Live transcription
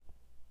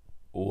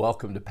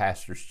Welcome to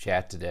Pastor's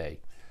Chat today.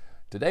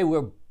 Today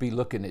we'll be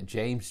looking at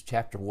James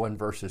chapter 1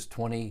 verses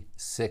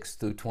 26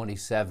 through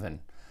 27.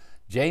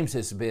 James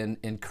has been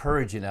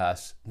encouraging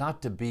us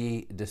not to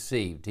be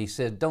deceived. He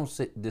said, don't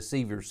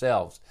deceive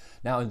yourselves.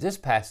 Now in this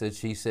passage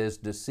he says,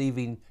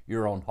 deceiving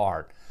your own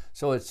heart.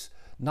 So it's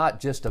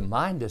not just a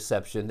mind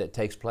deception that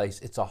takes place,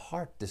 it's a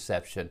heart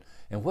deception.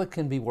 And what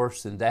can be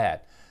worse than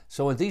that?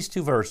 So in these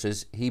two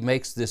verses, he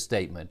makes this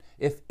statement: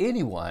 if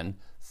anyone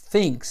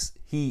thinks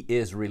he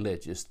is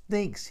religious,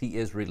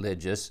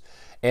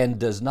 and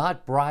does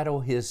not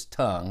bridle his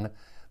tongue,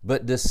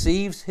 but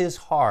deceives his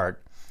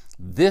heart,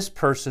 this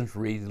person's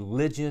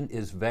religion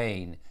is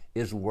vain,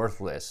 is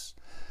worthless.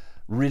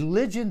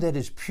 Religion that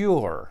is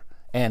pure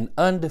and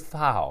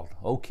undefiled,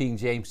 King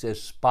James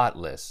says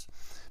spotless,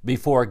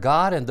 before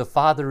God and the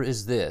Father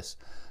is this: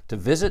 to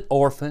visit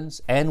orphans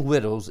and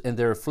widows in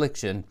their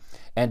affliction,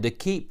 and to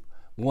keep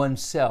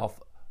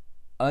oneself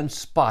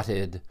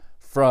unspotted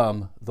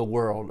from the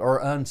world, or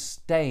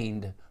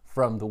unstained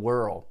from the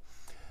world.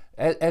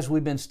 As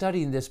we've been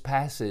studying this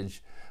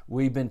passage,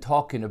 we've been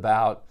talking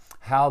about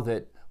how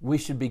that we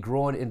should be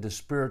growing into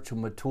spiritual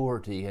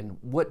maturity and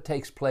what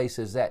takes place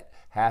as that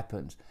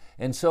happens.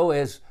 And so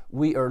as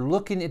we are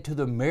looking into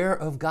the mirror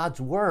of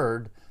God's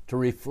Word to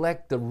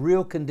reflect the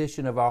real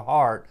condition of our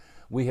heart,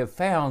 we have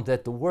found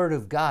that the Word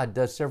of God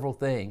does several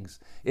things.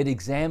 It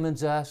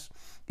examines us,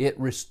 it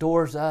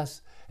restores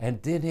us, and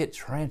then it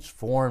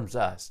transforms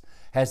us.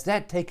 Has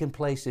that taken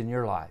place in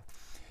your life?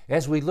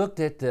 As we looked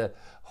at the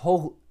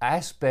whole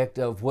aspect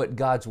of what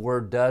God's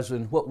Word does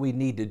and what we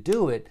need to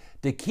do it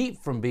to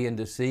keep from being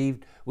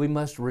deceived, we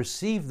must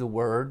receive the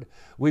Word,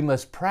 we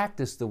must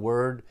practice the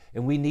Word,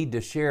 and we need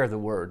to share the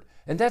Word.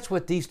 And that's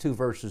what these two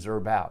verses are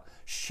about,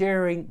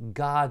 sharing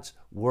God's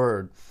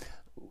Word.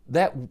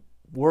 That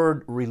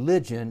word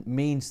religion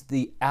means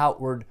the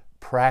outward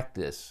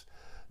practice,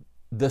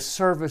 the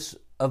service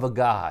of a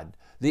God.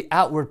 The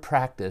outward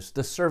practice,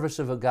 the service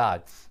of a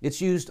God.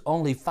 It's used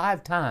only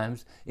 5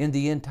 times in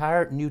the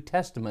entire New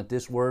Testament,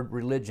 this word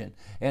religion,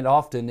 and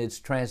often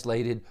it's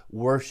translated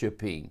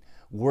worshiping.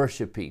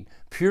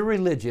 Pure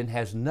religion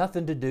has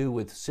nothing to do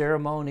with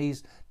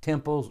ceremonies,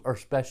 temples, or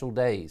special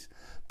days.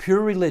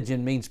 Pure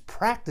religion means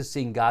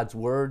practicing God's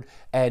Word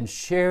and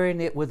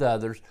sharing it with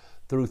others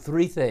through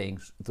 3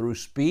 things: through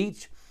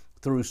speech,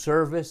 through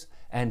service,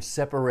 and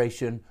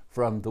separation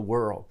from the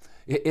world.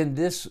 In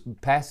this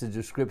passage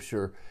of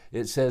Scripture,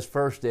 it says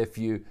first, if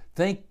you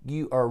think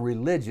you are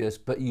religious,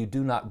 but you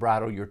do not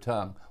bridle your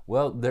tongue.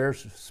 Well,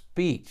 there's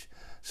speech.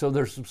 So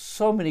there's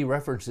so many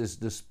references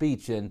to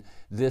speech in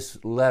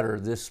this letter,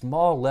 this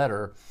small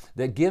letter,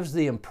 that gives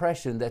the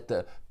impression that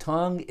the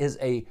tongue is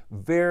a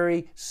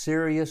very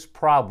serious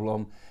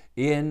problem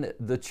in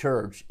the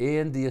church,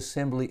 in the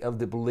assembly of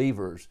the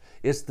believers.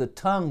 It's the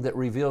tongue that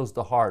reveals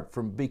the heart,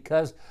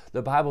 because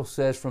the Bible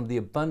says from the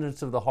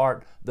abundance of the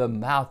heart, the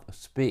mouth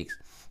speaks.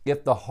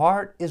 If the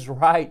heart is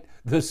right,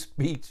 the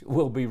speech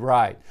will be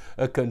right.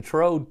 A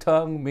controlled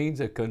tongue means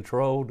a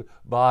controlled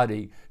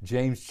body.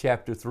 James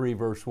chapter 3,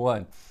 verse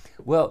 1.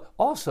 Well,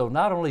 also,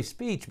 not only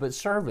speech, but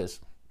service.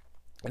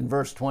 In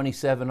verse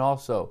 27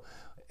 also,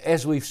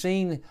 as we've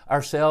seen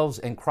ourselves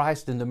and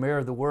Christ in the mirror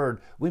of the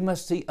Word, we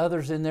must see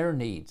others in their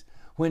needs.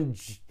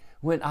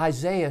 When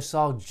Isaiah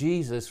saw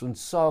Jesus and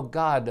saw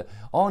God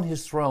on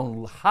his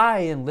throne, high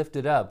and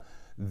lifted up,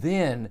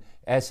 then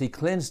as he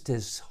cleansed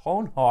his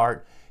own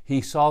heart, he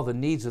saw the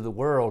needs of the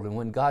world. And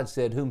when God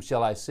said, "Whom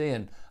shall I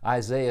send?"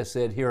 Isaiah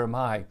said, "Here am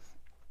I,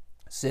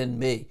 send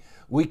me."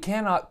 We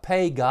cannot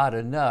pay God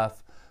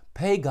enough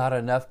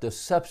to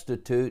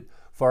substitute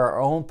for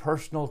our own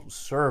personal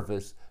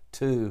service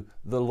to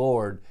the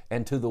Lord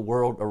and to the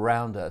world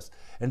around us.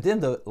 And then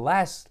the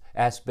last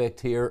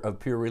aspect here of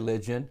pure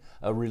religion,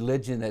 a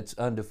religion that's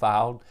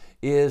undefiled,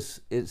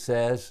 is, it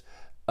says,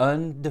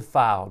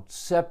 undefiled,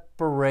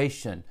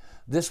 separation.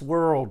 This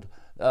world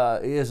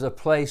is a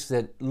place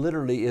that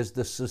literally is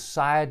the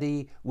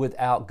society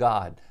without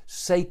God.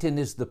 Satan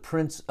is the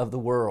prince of the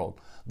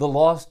world. The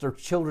lost are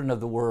children of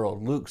the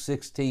world, Luke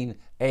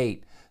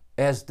 16:8.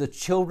 As the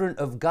children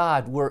of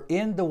God, we're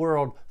in the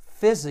world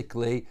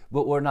physically,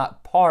 but we're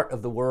not part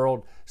of the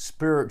world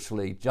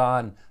spiritually.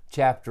 John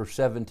chapter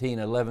 17,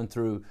 11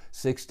 through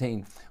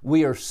 16.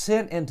 We are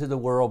sent into the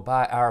world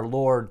by our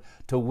Lord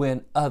to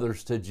win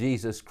others to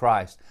Jesus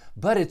Christ.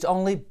 But it's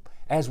only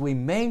as we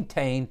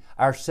maintain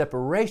our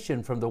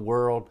separation from the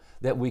world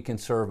that we can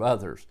serve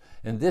others.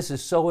 And this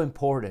is so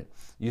important.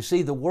 You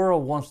see, the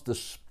world wants to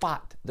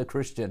spot the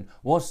Christian,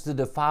 wants to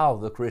defile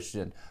the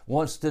Christian,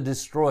 wants to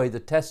destroy the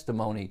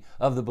testimony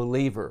of the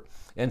believer.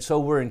 And so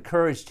we're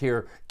encouraged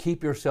here,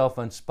 keep yourself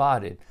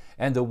unspotted.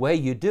 And the way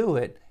you do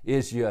it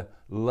is you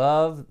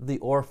love the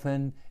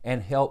orphan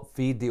and help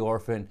feed the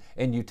orphan,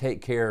 and you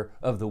take care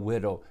of the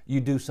widow.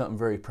 You do something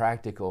very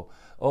practical.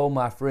 Oh,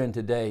 my friend,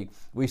 today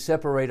we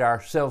separate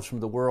ourselves from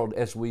the world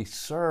as we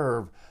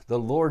serve the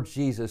Lord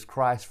Jesus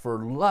Christ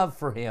for love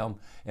for Him,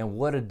 and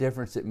what a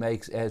difference it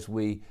makes as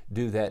we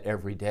do that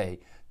every day.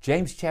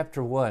 James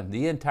chapter 1,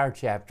 the entire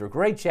chapter,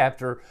 great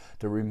chapter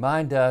to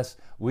remind us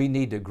we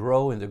need to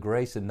grow in the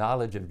grace and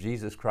knowledge of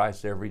Jesus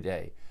Christ every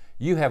day.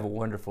 You have a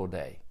wonderful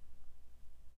day.